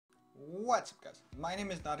What's up, guys? My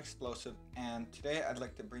name is Not Explosive, and today I'd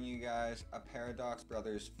like to bring you guys a Paradox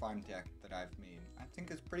Brothers farm deck that I've made. I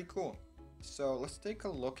think it's pretty cool. So let's take a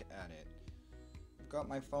look at it. I've got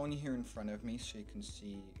my phone here in front of me so you can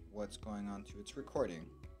see what's going on to its recording.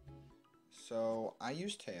 So I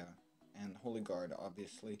use Taya and Holy Guard,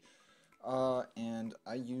 obviously, and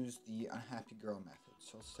I use the Unhappy Girl method.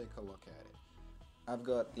 So let's take a look at it. I've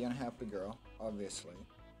got the Unhappy Girl, obviously.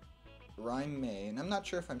 Rhyme May, and I'm not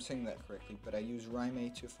sure if I'm saying that correctly, but I use Rhyme May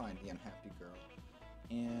to find the Unhappy Girl.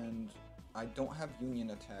 And I don't have Union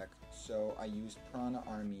attack, so I use Piranha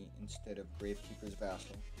Army instead of Gravekeeper's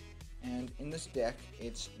Vassal. And in this deck,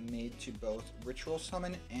 it's made to both Ritual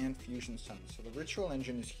Summon and Fusion Summon. So the Ritual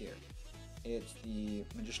engine is here. It's the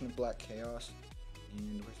Magician of Black Chaos,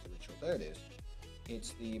 and where's the Ritual? There it is.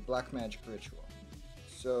 It's the Black Magic Ritual.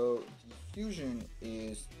 So the Fusion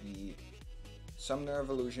is the Summoner of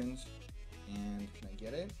Illusions, and can I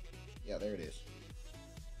get it? Yeah, there it is.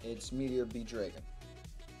 It's Meteor B Dragon.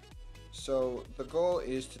 So the goal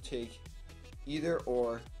is to take either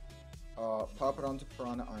or, pop it onto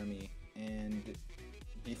Piranha Army, and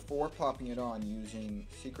before popping it on, using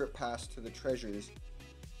Secret Pass to the treasures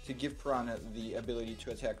to give Piranha the ability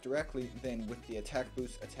to attack directly, then with the attack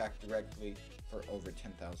boost, attack directly for over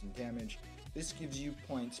 10,000 damage. This gives you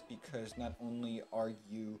points because not only are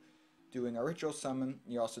you doing a Ritual Summon,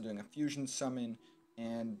 you're also doing a Fusion Summon,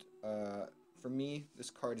 and for me, this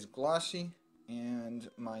card is glossy, and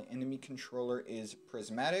my enemy controller is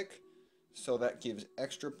prismatic, so that gives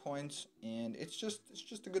extra points, and it's just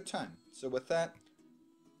a good time. So with that,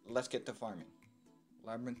 let's get to farming.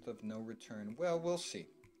 Labyrinth of No Return. Well, we'll see.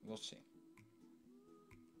 We'll see.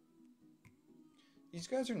 These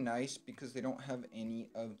guys are nice because they don't have any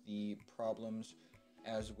of the problems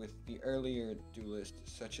as with the earlier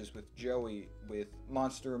duelists, such as with Joey, with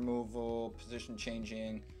monster removal, position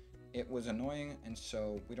changing. It was annoying, and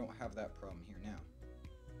so we don't have that problem here now.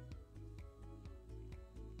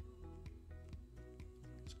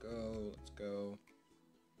 Let's go, let's go.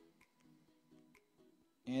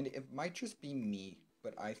 And it might just be me,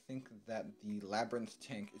 but I think that the Labyrinth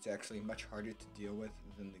tank is actually much harder to deal with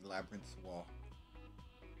than the Labyrinth wall.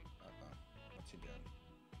 What's he doing?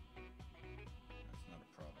 That's not a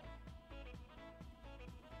problem.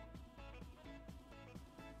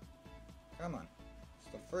 Come on. It's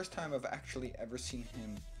the first time I've actually ever seen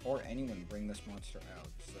him or anyone bring this monster out,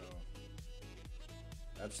 so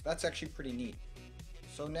that's actually pretty neat.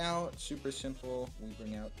 So now it's super simple. We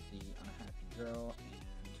bring out the Unhappy Girl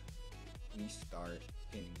and we start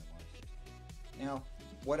pinning the monsters. Now,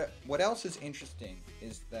 what else is interesting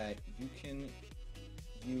is that you can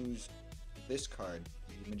use this card,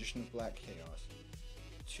 the Magician of Black Chaos,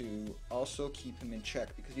 to also keep him in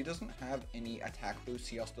check because he doesn't have any attack boosts.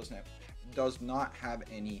 He also does not have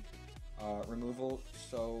any removal,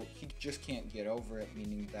 so he just can't get over it,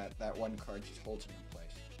 meaning that that one card just holds him in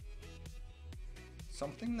place.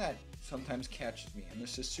 Something that sometimes catches me, and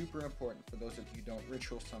this is super important for those of you who don't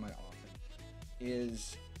ritual summon often,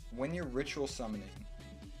 is when you're ritual summoning,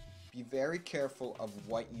 be very careful of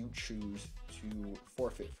what you choose to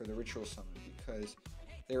forfeit for the ritual summon, because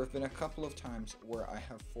there have been a couple of times where I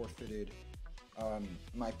have forfeited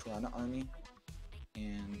my Piranha Army,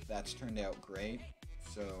 and that's turned out great.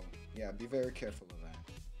 So yeah, be very careful of that.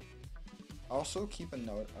 Also keep a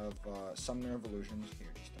note of Summoner of Illusions.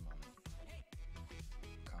 Here, just a moment.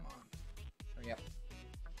 Come on. Hurry up.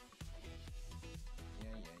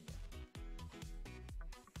 Yeah.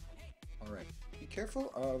 Alright. Be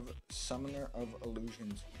careful of Summoner of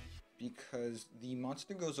Illusions because the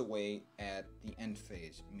monster goes away at the end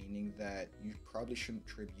phase, meaning that you probably shouldn't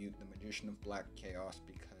tribute the Magician of Black Chaos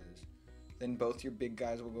because then both your big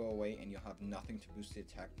guys will go away and you'll have nothing to boost the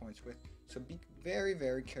attack points with. So be very,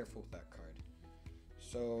 very careful with that card.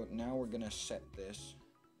 So now we're gonna set this.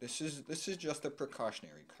 This is just a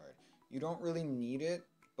precautionary card. You don't really need it,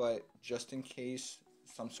 but just in case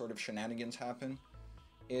some sort of shenanigans happen,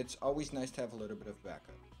 it's always nice to have a little bit of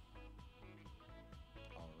backup.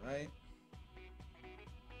 Alright.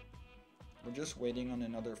 We're just waiting on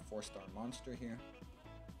another 4-star monster here.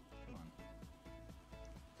 Come on.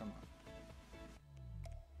 Come on.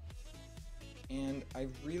 And I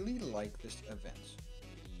really like this event,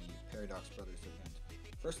 the Paradox Brothers event.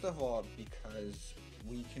 First of all, because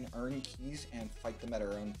we can earn keys and fight them at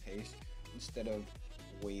our own pace instead of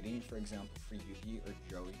waiting, for example, for Yugi or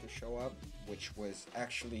Joey to show up, which was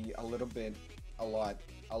actually a lot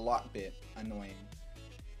bit annoying.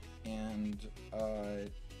 And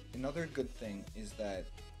another good thing is that,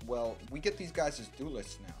 well, we get these guys as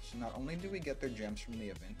duelists now, so not only do we get their gems from the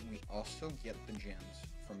event, we also get the gems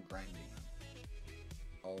from grinding them.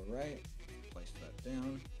 Alright, place that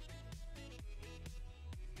down.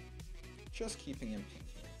 Just keeping him pinned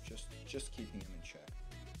here. Just keeping him in check.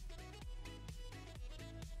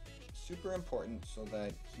 Super important so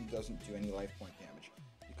that he doesn't do any life point damage.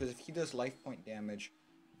 Because if he does life point damage,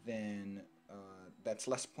 then that's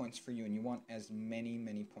less points for you, and you want as many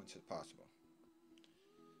points as possible.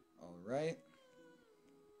 Alright.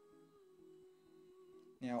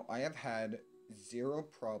 Now, I have had 0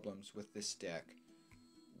 problems with this deck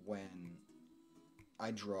when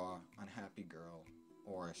I draw Unhappy Girl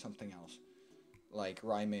or something else, like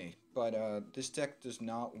Raimei. But this deck does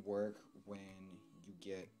not work when you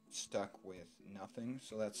get stuck with nothing,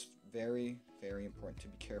 so that's very important to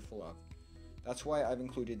be careful of. That's why I've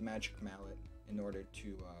included Magic Mallet in order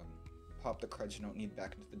to pop the cards you don't need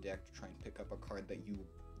back into the deck to try and pick up a card that you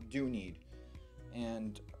do need.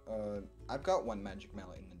 And I've got 1 Magic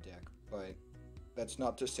Mallet in the deck, but that's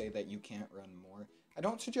not to say that you can't run more. I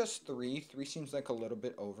don't suggest 3. 3 seems like a little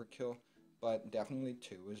bit overkill, but definitely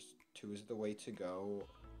 2 is the way to go.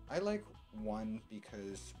 I like 1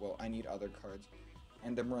 because, well, I need other cards,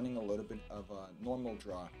 and I'm running a little bit of a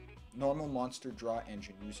normal monster draw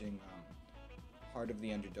engine using Heart of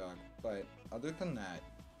the Underdog. But other than that,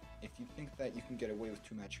 if you think that you can get away with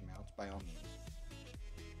 2 Magic Mallets, by all means.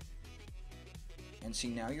 And see,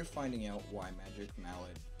 now you're finding out why Magic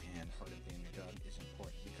Mallet and Heart of the Underdog is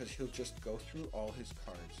important, because he'll just go through all his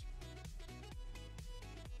cards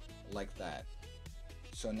like that.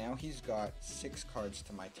 So now he's got 6 cards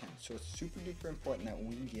to my 10. So it's super duper important that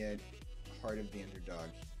we get Heart of the Underdog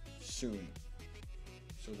soon,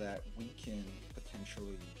 so that we can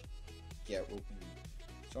potentially get what we need.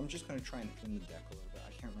 So I'm just going to try and thin the deck a little bit.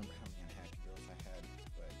 I can't remember how many Unhappy Girls I had,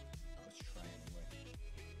 but let's try anyway.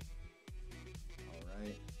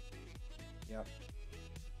 Alright. Yep.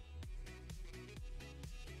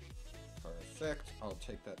 Perfect. I'll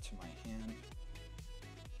take that to my hand.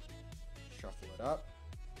 Shuffle it up.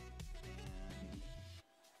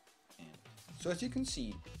 And so as you can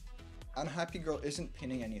see, Unhappy Girl isn't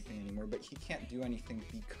pinning anything anymore, but he can't do anything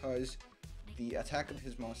because the attack of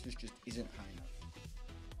his monsters just isn't high enough.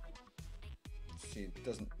 See, it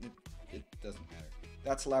doesn't matter.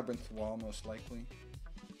 That's Labyrinth Wall, most likely.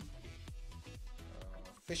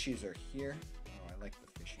 Fishies are here. Oh, I like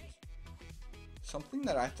the fishies. Something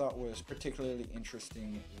that I thought was particularly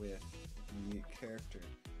interesting with the character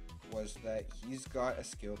was that he's got a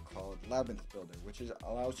skill called Labyrinth Builder, which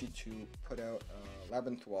allows you to put out a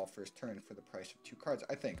Labyrinth Wall for his turn for the price of 2 cards.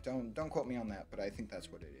 I think. Don't quote me on that, but I think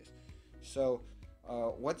that's what it is. So,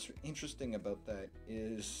 what's interesting about that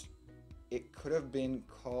is it could have been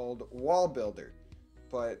called Wall Builder,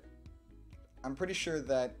 but I'm pretty sure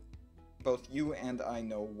that both you and I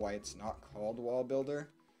know why it's not called Wall Builder.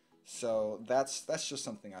 So that's just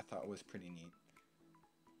something I thought was pretty neat.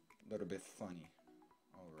 A little bit funny.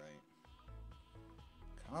 Alright.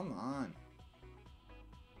 Come on.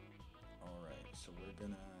 Alright, so we're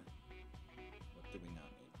gonna... What do we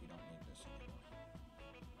not need? We don't need this anymore.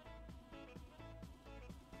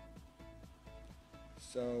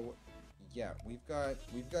 So, yeah, we've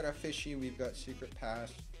got a fishy, we've got Secret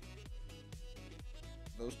Pass.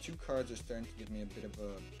 Those 2 cards are starting to give me a bit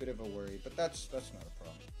of a worry, but that's not a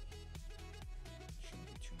problem. Shouldn't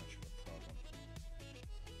be too much of a problem.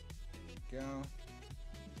 There we go.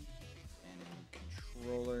 And in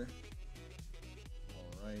controller.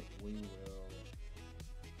 Alright, we will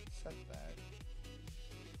set that.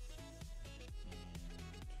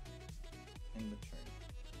 And in return.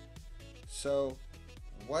 So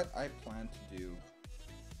what I plan to do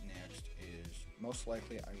next is most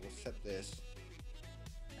likely I will set this,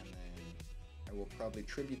 and then I will probably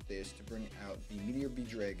tribute this to bring out the Meteor Bee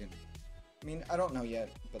Dragon. I mean, I don't know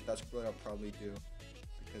yet, but that's what I'll probably do,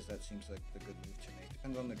 because that seems like the good move to make.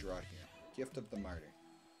 Depends on the draw here. Gift of the Martyr.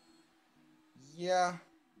 Yeah,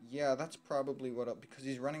 that's probably what I'll, because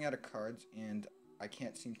he's running out of cards, and I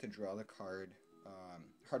can't seem to draw the card,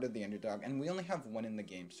 Heart of the Underdog, and we only have 1 in the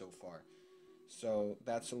game so far. So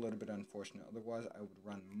that's a little bit unfortunate. Otherwise, I would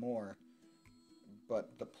run more.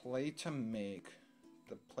 But the play to make,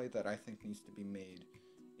 the play that I think needs to be made,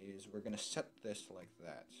 is we're going to set this like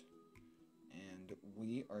that. And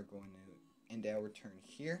we are going to end our turn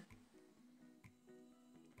here.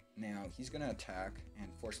 Now, he's going to attack, and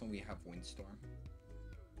fortunately we have Windstorm.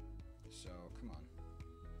 So, come on.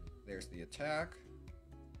 There's the attack.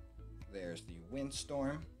 There's the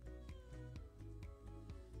Windstorm.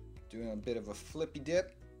 Doing a bit of a flippy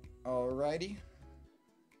dip. Alrighty.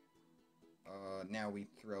 Now we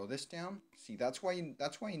throw this down. See, that's why you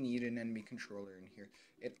need an enemy controller in here.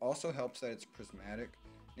 It also helps that it's prismatic,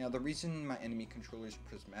 Now the reason my enemy controller is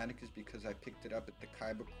prismatic is because I picked it up at the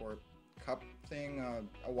Kaiba Corp Cup thing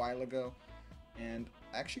a while ago, and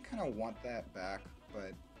I actually kind of want that back,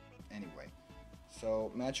 but anyway.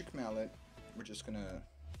 So Magic Mallet, we're just gonna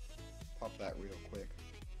pop that real quick.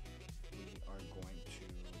 We are going to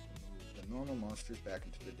move the normal monsters back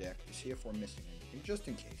into the deck to see if we're missing anything, just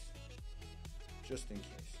in case. Just in case.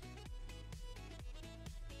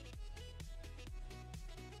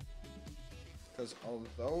 Because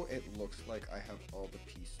although it looks like I have all the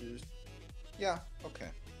pieces, yeah, okay.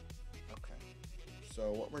 Okay.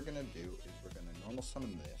 So what we're gonna do is we're gonna normal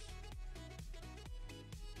summon this.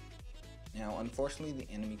 Now, unfortunately,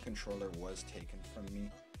 the enemy controller was taken from me,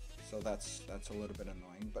 so that's a little bit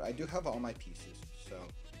annoying. But I do have all my pieces, so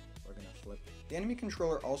we're gonna flip. The enemy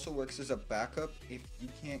controller also works as a backup if you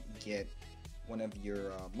can't get one of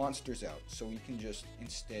your monsters out. So you can just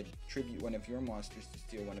instead tribute one of your monsters to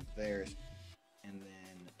steal one of theirs, and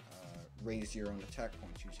then raise your own attack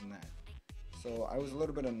points using that. So I was a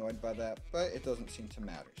little bit annoyed by that, but it doesn't seem to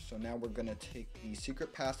matter. So now we're gonna take the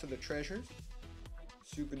secret path to the treasures.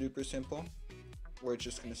 Super duper simple. We're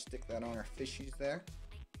just gonna stick that on our fishies there.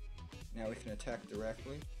 Now we can attack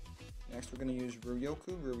directly. Next we're gonna use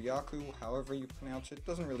Ruryaku, however you pronounce it,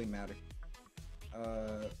 doesn't really matter.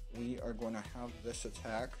 We are going to have this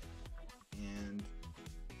attack and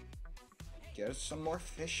get us some more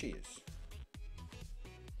fishies.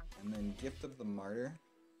 And then Gift of the Martyr.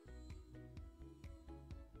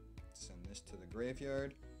 Send this to the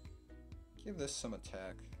graveyard. Give this some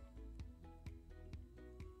attack.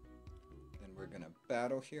 Then we're going to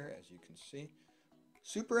battle here, as you can see.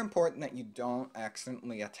 Super important that you don't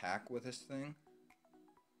accidentally attack with this thing.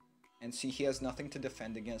 And see, he has nothing to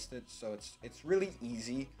defend against it, so it's really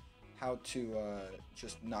easy how to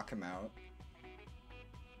just knock him out.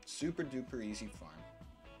 Super duper easy farm.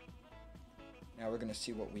 Now we're gonna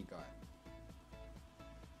see what we got.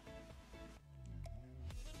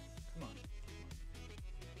 Come on.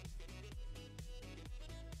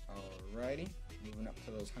 Alrighty, moving up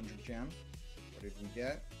to those 100 gems. What did we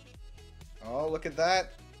get? Oh, look at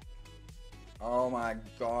that! Oh my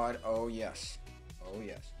god, oh yes. Oh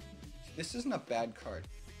yes. This isn't a bad card,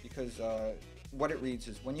 because what it reads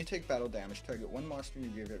is, when you take battle damage, target one monster in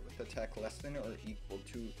your graveyard with attack less than or equal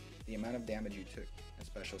to the amount of damage you took, and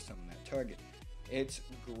special summon that target. It's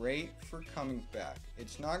great for coming back.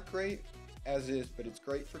 It's not great as is, but it's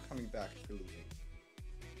great for coming back if you're losing.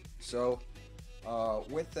 So,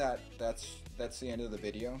 with that, that's the end of the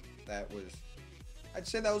video. I'd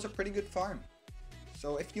say that was a pretty good farm.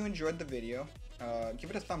 So if you enjoyed the video, give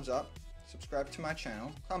it a thumbs up. Subscribe to my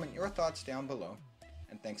channel, comment your thoughts down below,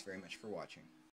 and thanks very much for watching.